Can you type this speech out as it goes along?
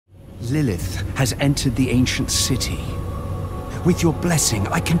Lilith has entered the ancient city. With your blessing,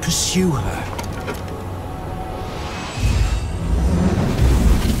 I can pursue her.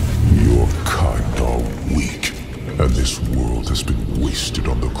 Your kind are weak, and this world has been wasted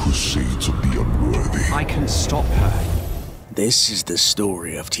on the crusades of the unworthy. I can stop her. This is the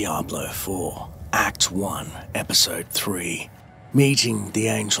story of Diablo 4, Act 1, Episode 3. Meeting the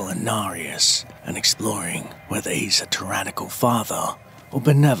angel Inarius and exploring whether he's a tyrannical father or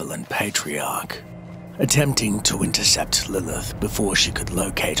benevolent patriarch. Attempting to intercept Lilith before she could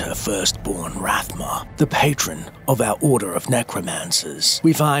locate her firstborn Rathma, the patron of our Order of Necromancers,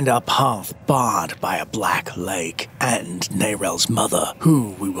 we find our path barred by a black lake and Nerel's mother,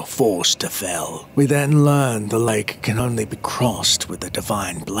 who we were forced to fell. We then learn the lake can only be crossed with a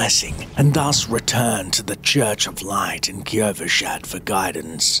divine blessing, and thus return to the Church of Light in Kjovashad for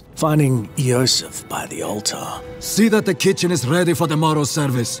guidance, finding Iosif by the altar. See that the kitchen is ready for tomorrow's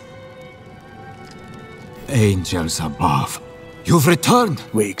service. Angels above, you've returned!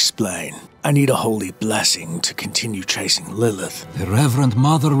 We explain. I need a holy blessing to continue chasing Lilith. The Reverend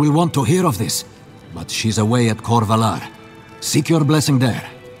Mother will want to hear of this, but she's away at Corvalar. Seek your blessing there.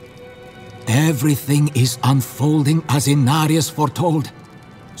 Everything is unfolding as Inarius foretold.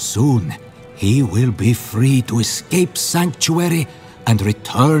 Soon, he will be free to escape Sanctuary and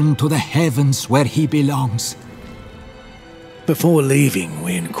return to the heavens where he belongs. Before leaving,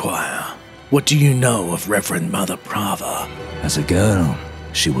 we inquire, what do you know of Reverend Mother Prava? As a girl,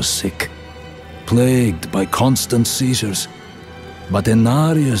 she was sick, plagued by constant seizures, but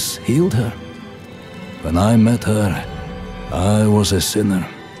Inarius healed her. When I met her, I was a sinner,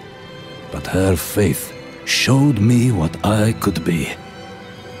 but her faith showed me what I could be.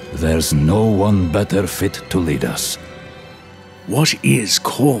 There's no one better fit to lead us. What is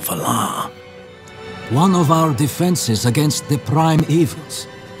Corvalar? One of our defenses against the prime evils.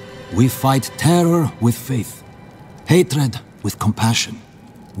 We fight terror with faith, hatred with compassion.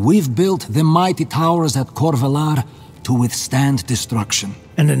 We've built the mighty towers at Corvalar to withstand destruction.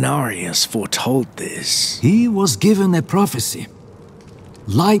 And Inarius foretold this. He was given a prophecy.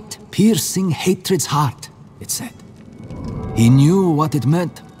 Light piercing hatred's heart, it said. He knew what it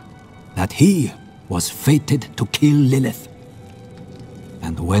meant, that he was fated to kill Lilith.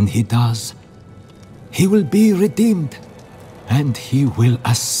 And when he does, he will be redeemed. And he will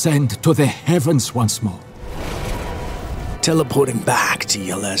ascend to the heavens once more. Teleporting back to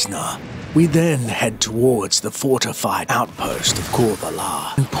Yelesna, we then head towards the fortified outpost of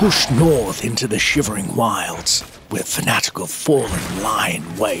Corvalar and push north into the shivering wilds, where fanatical fallen lie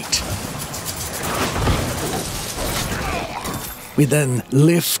in wait. We then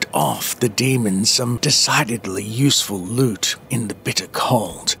lift off the demons some decidedly useful loot in the bitter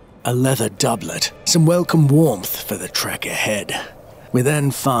cold. A leather doublet, some welcome warmth for the trek ahead. We then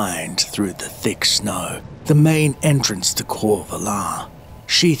find, through the thick snow, the main entrance to Corvalar.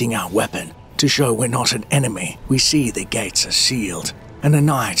 Sheathing our weapon to show we're not an enemy, we see the gates are sealed, and a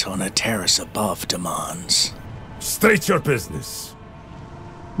knight on a terrace above demands. State your business.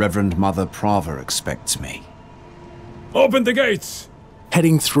 Reverend Mother Prava expects me. Open the gates!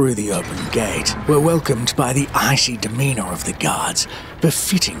 Heading through the open gate, we're welcomed by the icy demeanor of the guards,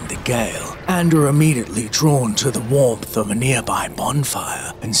 befitting the gale, and are immediately drawn to the warmth of a nearby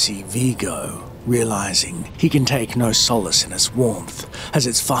bonfire and see Vigo, realizing he can take no solace in its warmth, as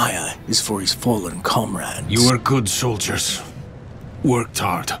its fire is for his fallen comrades. You were good soldiers. Worked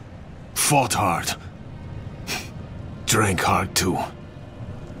hard. Fought hard. Drank hard too.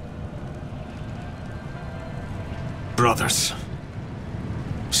 Brothers.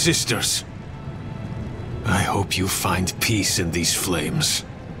 Sisters, I hope you find peace in these flames.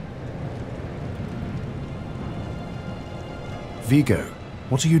 Vigo,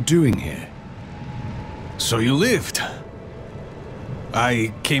 what are you doing here? So you lived.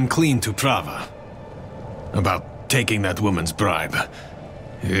 I came clean to Prava. About taking that woman's bribe.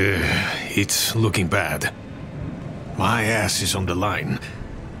 It's looking bad. My ass is on the line.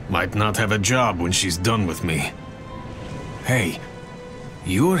 Might not have a job when she's done with me. Hey.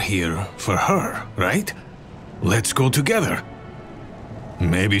 You're here for her, right? Let's go together.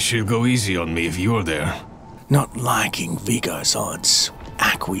 Maybe she'll go easy on me if you're there. Not liking Vigo's odds,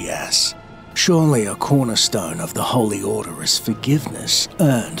 acquiesce. Surely a cornerstone of the Holy Order is forgiveness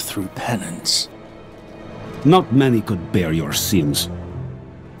earned through penance. Not many could bear your sins.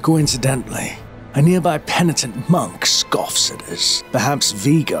 Coincidentally, a nearby penitent monk scoffs at us. Perhaps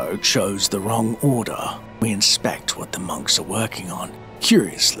Vigo chose the wrong order. We inspect what the monks are working on.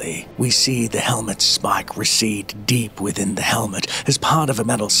 Curiously, we see the helmet's spike recede deep within the helmet as part of a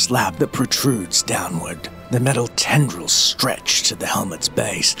metal slab that protrudes downward. The metal tendrils stretch to the helmet's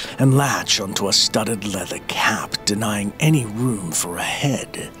base and latch onto a studded leather cap, denying any room for a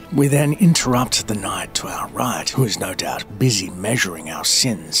head. We then interrupt the knight to our right, who is no doubt busy measuring our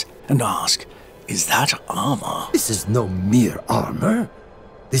sins, and ask, "Is that armor?" This is no mere armor.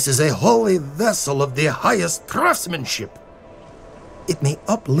 This is a holy vessel of the highest craftsmanship. It may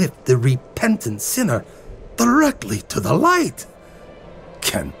uplift the repentant sinner directly to the light.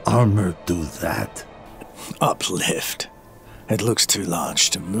 Can armor do that? Uplift. It looks too large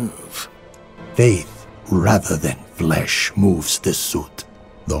to move. Faith rather than flesh moves this suit,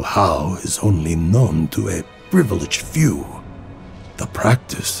 though how is only known to a privileged few. The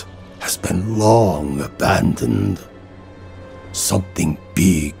practice has been long abandoned. Something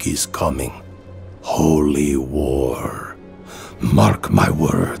big is coming. Holy war. Mark my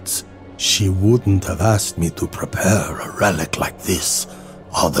words. She wouldn't have asked me to prepare a relic like this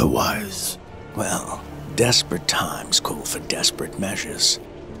otherwise. Well, desperate times call for desperate measures.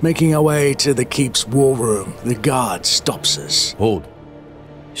 Making our way to the keep's war room, the guard stops us. Hold.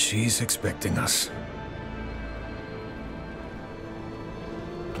 She's expecting us.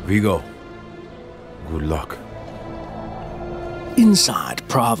 Vigo, good luck. Inside,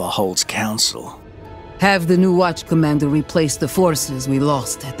 Prava holds council. Have the new watch commander replace the forces we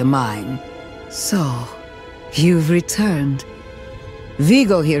lost at the mine. So, you've returned.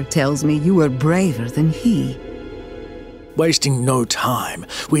 Vigo here tells me you were braver than he. Wasting no time,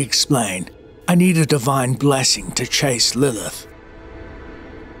 we explain. I need a divine blessing to chase Lilith.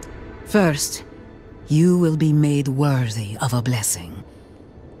 First, you will be made worthy of a blessing.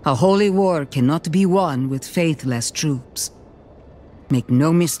 A holy war cannot be won with faithless troops. Make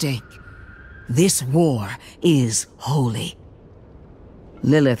no mistake, this war is holy.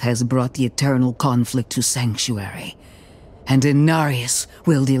 Lilith has brought the eternal conflict to Sanctuary, and Inarius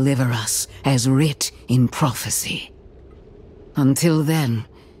will deliver us as writ in prophecy. Until then,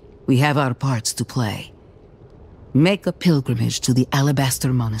 we have our parts to play. Make a pilgrimage to the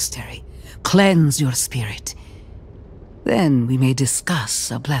Alabaster Monastery. Cleanse your spirit. Then we may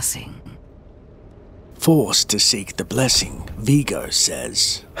discuss a blessing. Forced to seek the blessing, Vigo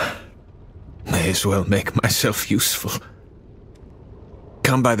says. May as well make myself useful.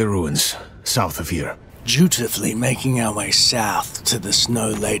 Come by the ruins, south of here. Dutifully making our way south to the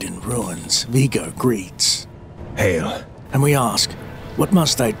snow-laden ruins, Vigo greets. Hail. And we ask, what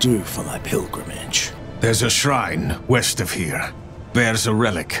must I do for my pilgrimage? There's a shrine west of here. Bears a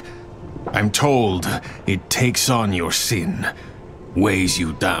relic. I'm told it takes on your sin. Weighs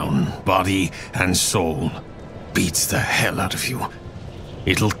you down, body and soul. Beats the hell out of you.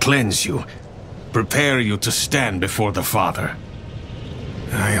 It'll cleanse you. Prepare you to stand before the Father.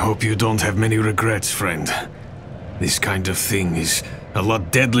 I hope you don't have many regrets, friend. This kind of thing is a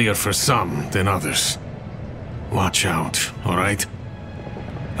lot deadlier for some than others. Watch out, alright?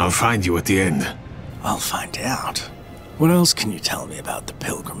 I'll find you at the end. I'll find out. What else can you tell me about the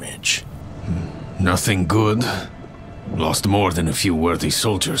pilgrimage? Nothing good. Lost more than a few worthy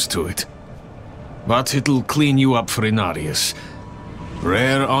soldiers to it. But it'll clean you up for Inarius.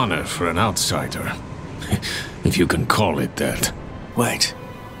 Rare honor for an outsider. If you can call it that. Wait,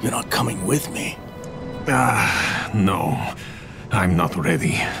 you're not coming with me? No. I'm not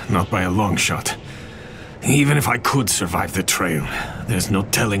ready. Not by a long shot. Even if I could survive the trail, there's no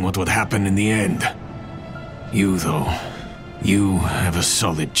telling what would happen in the end. You, though, you have a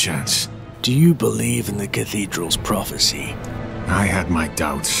solid chance. Do you believe in the cathedral's prophecy? I had my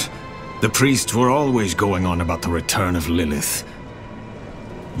doubts. The priests were always going on about the return of Lilith.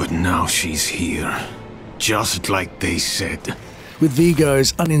 But now she's here, just like they said. With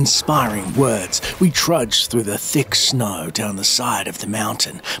Vigo's uninspiring words, we trudge through the thick snow down the side of the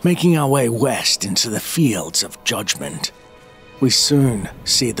mountain, making our way west into the fields of judgment. We soon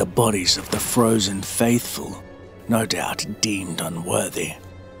see the bodies of the frozen faithful, no doubt deemed unworthy.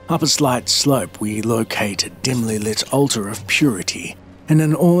 Up a slight slope, we locate a dimly lit altar of purity, and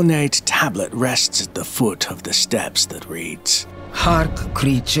an ornate tablet rests at the foot of the steps that reads, Hark,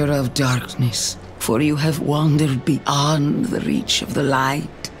 creature of darkness, for you have wandered beyond the reach of the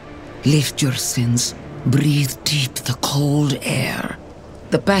light. Lift your sins, breathe deep the cold air.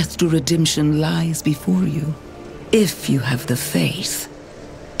 The path to redemption lies before you, if you have the faith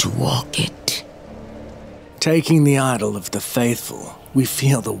to walk it. Taking the idol of the faithful, we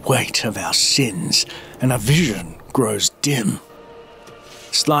feel the weight of our sins, and our vision grows dim.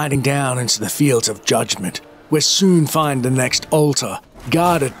 Sliding down into the fields of judgment, we soon find the next altar,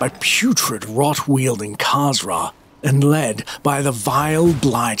 guarded by putrid, rot-wielding Khazra, and led by the vile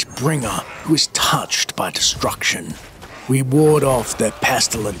blight bringer who is touched by destruction. we ward off their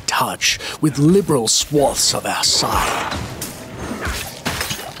pestilent touch with liberal swaths of our sight.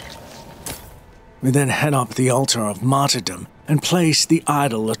 We then head up the altar of martyrdom and place the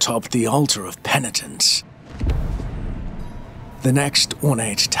idol atop the altar of penitence. The next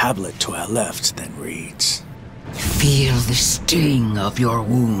ornate tablet to our left then reads, Feel the sting of your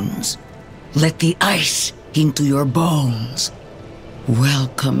wounds. Let the ice into your bones.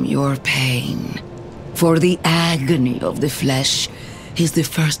 Welcome your pain. For the agony of the flesh is the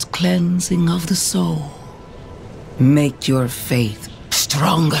first cleansing of the soul. Make your faith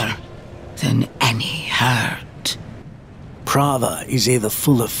stronger than any hurt. Prava is either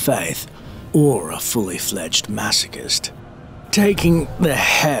full of faith or a fully fledged masochist. Taking the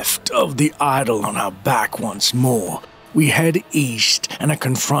heft of the idol on our back once more, we head east and are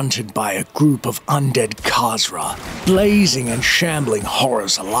confronted by a group of undead Khazra, blazing and shambling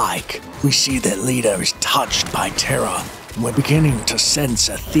horrors alike. We see their leader is touched by terror, and we're beginning to sense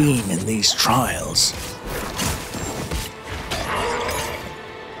a theme in these trials.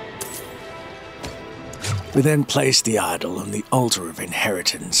 We then place the idol on the altar of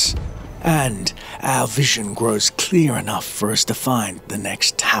inheritance, and our vision grows clear enough for us to find the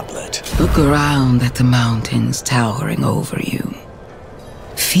next tablet. Look around at the mountains towering over you.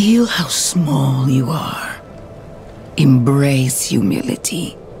 Feel how small you are. Embrace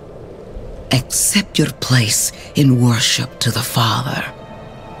humility. Accept your place in worship to the Father,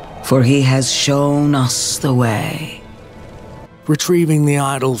 for He has shown us the way. Retrieving the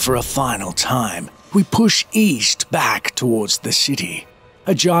idol for a final time, we push east back towards the city.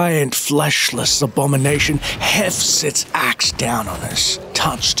 A giant fleshless abomination hefts its axe down on us,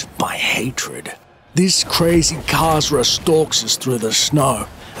 touched by hatred. This crazy Khazra stalks us through the snow,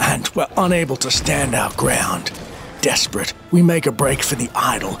 and we're unable to stand our ground. Desperate, we make a break for the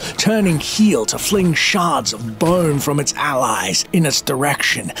idol, turning heel to fling shards of bone from its allies in its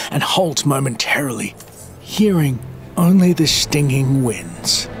direction and halt momentarily, hearing only the stinging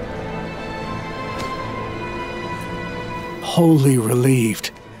winds. Wholly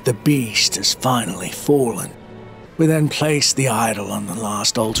relieved, the beast has finally fallen. We then place the idol on the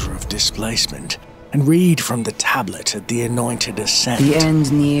last altar of displacement and read from the tablet at the anointed ascent. The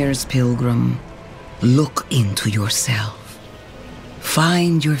end nears, pilgrim. Look into yourself.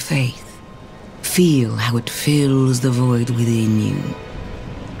 Find your faith. Feel how it fills the void within you.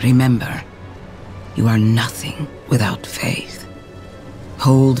 Remember, you are nothing without faith.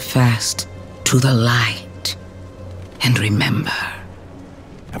 Hold fast to the light. And remember.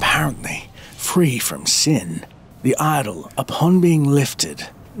 Apparently, free from sin, the idol, upon being lifted,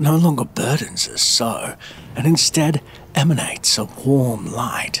 no longer burdens us so, and instead emanates a warm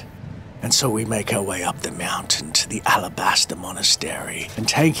light. And so we make our way up the mountain to the Alabaster Monastery, and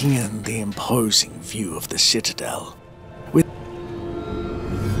taking in the imposing view of the citadel.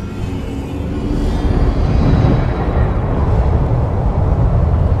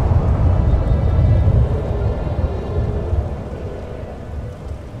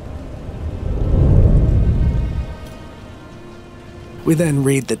 We then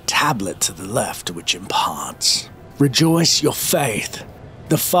read the tablet to the left, which imparts, Rejoice your faith.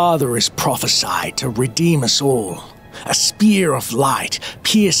 The Father is prophesied to redeem us all. A spear of light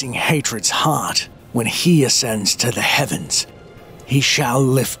piercing hatred's heart. When He ascends to the heavens, He shall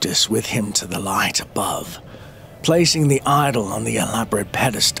lift us with Him to the light above. Placing the idol on the elaborate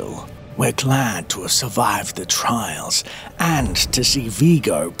pedestal, we're glad to have survived the trials and to see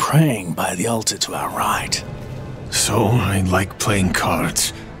Vigo praying by the altar to our right. So, I like playing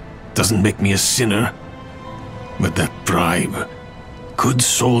cards. Doesn't make me a sinner. But that bribe... Good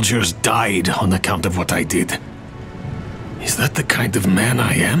soldiers died on account of what I did. Is that the kind of man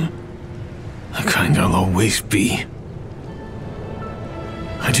I am? The kind I'll always be.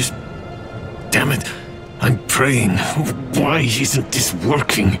 Damn it, I'm praying. Why isn't this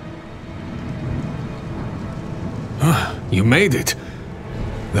working? You made it.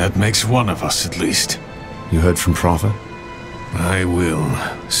 That makes one of us at least. You heard from Prava? I will,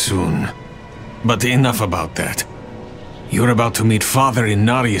 soon. But enough about that. You're about to meet Father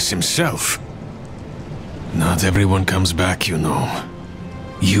Inarius himself. Not everyone comes back, you know.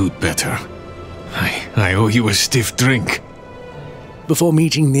 You'd better. I owe you a stiff drink. Before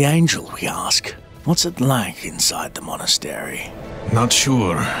meeting the angel, we ask, what's it like inside the monastery? Not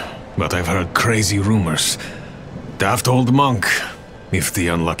sure, but I've heard crazy rumors. Daft old monk, if the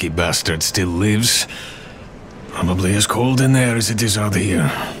unlucky bastard still lives. Probably as cold in there as it is out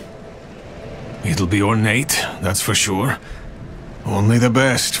here. It'll be ornate, that's for sure. Only the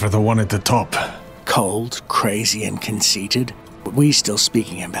best for the one at the top. Cold, crazy, and conceited? But we still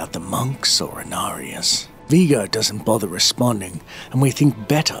speaking about the monks or Inarius? Vigo doesn't bother responding, and we think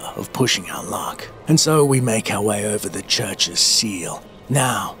better of pushing our luck. And so we make our way over the church's seal.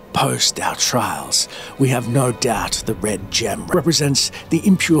 Now, post our trials, we have no doubt the red gem represents the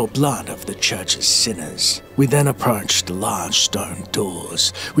impure blood of the church's sinners. We then approach the large stone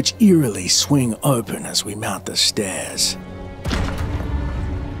doors, which eerily swing open as we mount the stairs.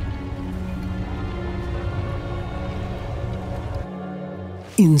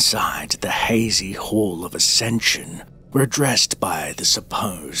 Inside the hazy Hall of Ascension, we're addressed by the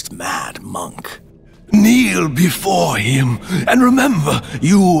supposed mad monk. Kneel before him, and remember,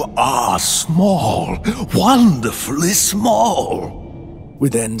 you are small, wonderfully small. We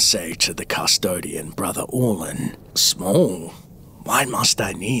then say to the custodian, Brother Orlan, small? Why must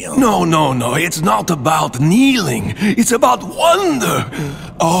I kneel? No, it's not about kneeling, it's about wonder.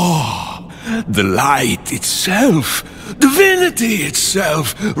 Oh, the light itself, divinity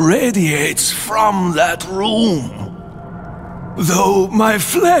itself, radiates from that room. Though my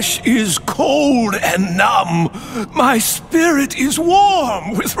flesh is cold and numb, my spirit is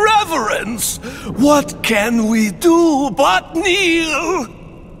warm with reverence. What can we do but kneel?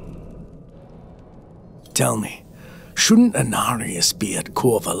 Tell me, shouldn't Inarius be at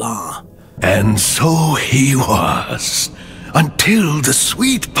Corvalar? And so he was, until the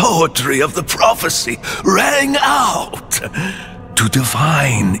sweet poetry of the prophecy rang out. To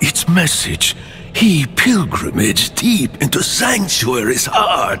divine its message, he pilgrimaged deep into Sanctuary's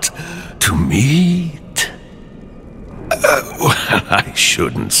heart to meet... well, I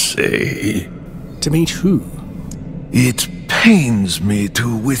shouldn't say. To meet who? It pains me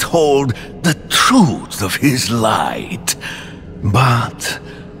to withhold the truth of his light, but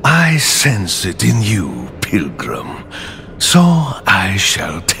I sense it in you, pilgrim, so I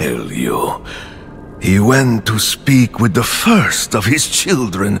shall tell you. He went to speak with the first of his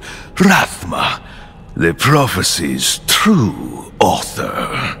children, Rathma, the prophecy's true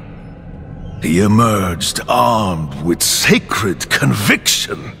author. He emerged armed with sacred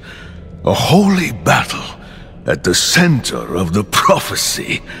conviction, a holy battle at the center of the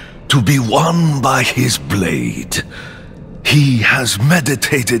prophecy to be won by his blade. He has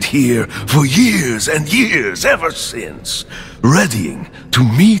meditated here for years and years ever since, readying to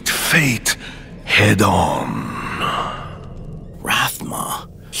meet fate head-on. Rathma.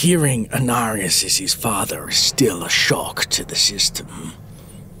 Hearing Inarius is his father is still a shock to the system.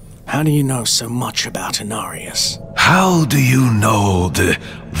 How do you know so much about Inarius? How do you know the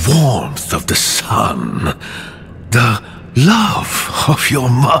warmth of the sun, the love of your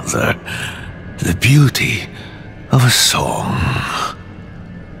mother, the beauty of a song?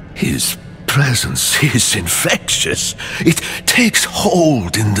 His presence is infectious. It takes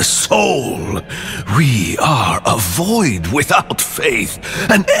hold in the soul. We are a void without faith,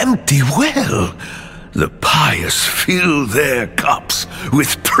 an empty well. The pious fill their cups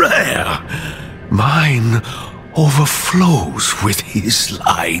with prayer. Mine overflows with his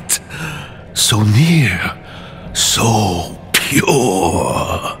light. So near, so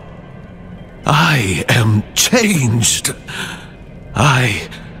pure. I am changed. I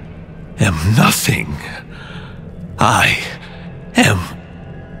am nothing. I am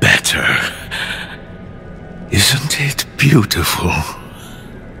better. Isn't it beautiful?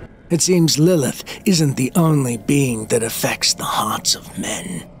 It seems Lilith isn't the only being that affects the hearts of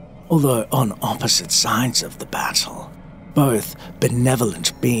men, although on opposite sides of the battle. Both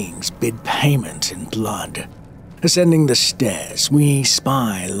benevolent beings bid payment in blood. Ascending the stairs, we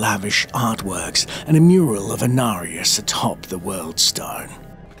spy lavish artworks and a mural of Inarius atop the World Stone.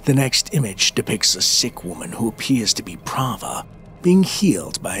 The next image depicts a sick woman who appears to be Prava, being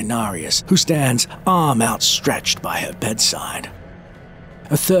healed by Inarius, who stands arm outstretched by her bedside.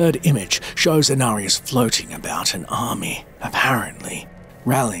 A third image shows Inarius floating about an army, apparently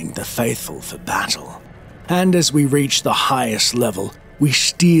rallying the faithful for battle. And as we reach the highest level, we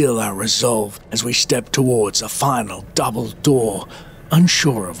steel our resolve as we step towards a final double door,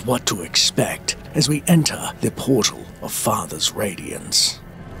 unsure of what to expect as we enter the portal of Father's Radiance.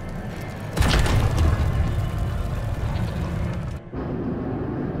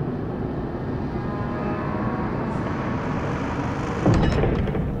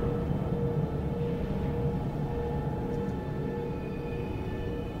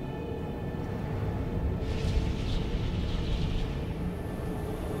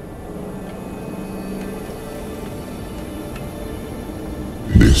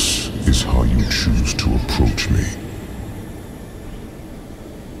 This is how you choose to approach me.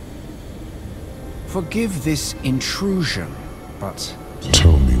 Forgive this intrusion, but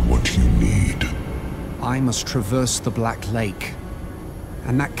Tell me what you need. I must traverse the Black Lake.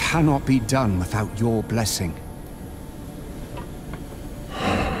 And that cannot be done without your blessing.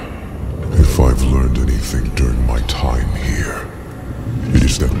 If I've learned anything during my time here, it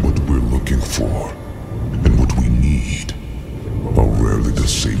is that what we're looking for and what we need are rarely the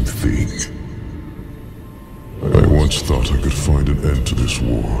same thing. I once thought I could find an end to this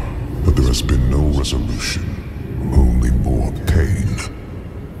war, but there has been no resolution, only more pain.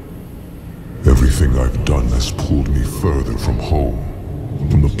 Everything I've done has pulled me further from home,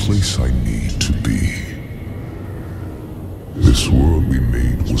 from the place I need to be. This world we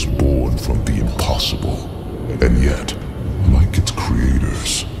made was born from the impossible, and yet, like its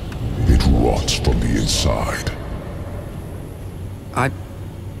creators, it rots from the inside.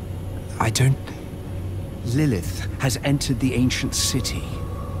 I don't... Lilith has entered the ancient city.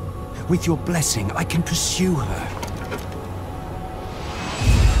 With your blessing, I can pursue her.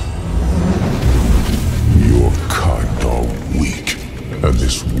 Your kind are weak, and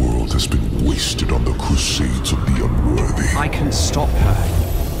this world has been wasted on the crusades of the unworthy. I can stop her.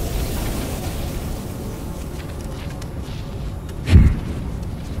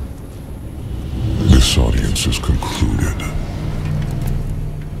 This audience is concluded.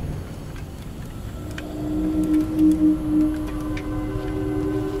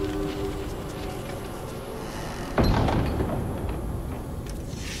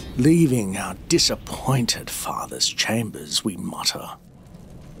 Leaving our disappointed father's chambers, we mutter.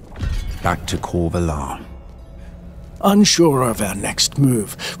 Back to Corvalar. Unsure of our next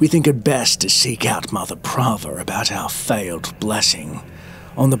move, we think it best to seek out Mother Prava about our failed blessing.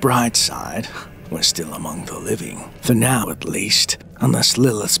 On the bright side, we're still among the living. For now, at least, unless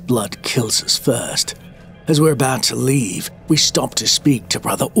Lilith's blood kills us first. As we're about to leave, we stop to speak to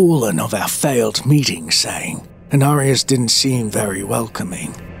Brother Orlan of our failed meeting, saying, Inarius didn't seem very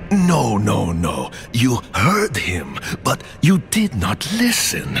welcoming. No. You heard him, but you did not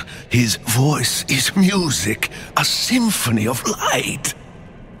listen. His voice is music, a symphony of light.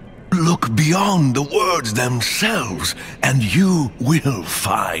 Look beyond the words themselves, and you will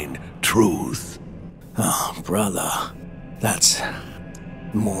find truth. Oh, brother, that's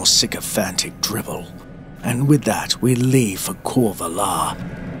more sycophantic dribble. And with that, we leave for Corvalar.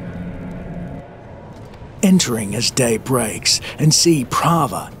 Entering as day breaks, and see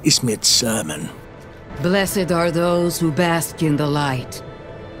Prava is mid-sermon. Blessed are those who bask in the light.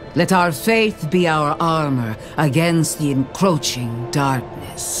 Let our faith be our armor against the encroaching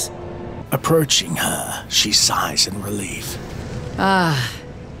darkness. Approaching her, she sighs in relief. Ah,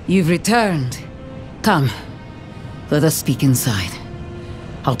 you've returned. Come, let us speak inside,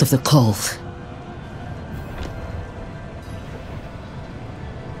 out of the cold.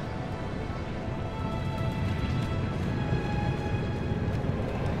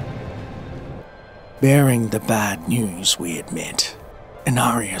 Bearing the bad news, we admit.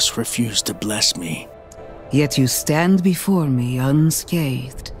 Inarius refused to bless me. Yet you stand before me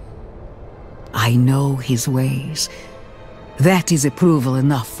unscathed. I know his ways. That is approval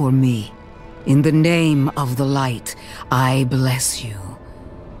enough for me. In the name of the light, I bless you.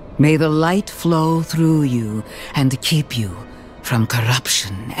 May the light flow through you and keep you from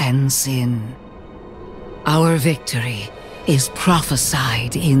corruption and sin. Our victory is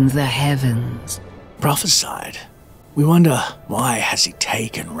prophesied in the heavens. Prophesied? We wonder, why has he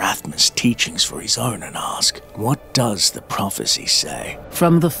taken Rathma's teachings for his own and ask, what does the prophecy say?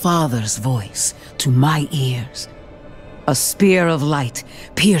 From the Father's voice to my ears, a spear of light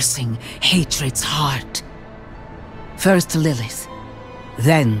piercing hatred's heart. First Lilith,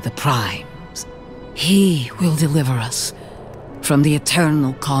 then the Primes. He will deliver us from the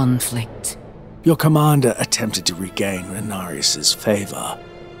eternal conflict. Your commander attempted to regain Inarius' favor.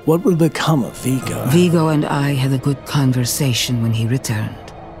 What will become of Vigo? Vigo and I had a good conversation when he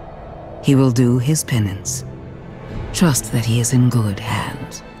returned. He will do his penance. Trust that he is in good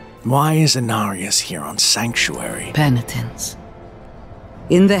hands. Why is Inarius here on Sanctuary? Penitence.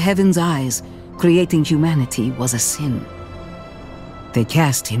 In the heavens' eyes, creating humanity was a sin. They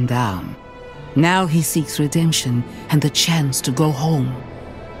cast him down. Now he seeks redemption and the chance to go home.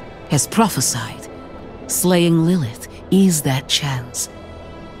 As prophesied, slaying Lilith is that chance.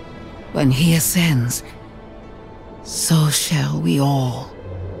 When he ascends, so shall we all.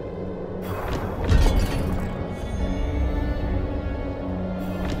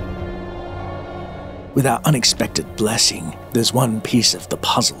 With our unexpected blessing, there's one piece of the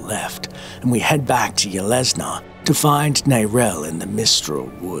puzzle left, and we head back to Yelesna to find Neyrel in the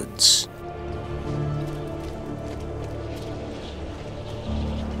Mistral Woods.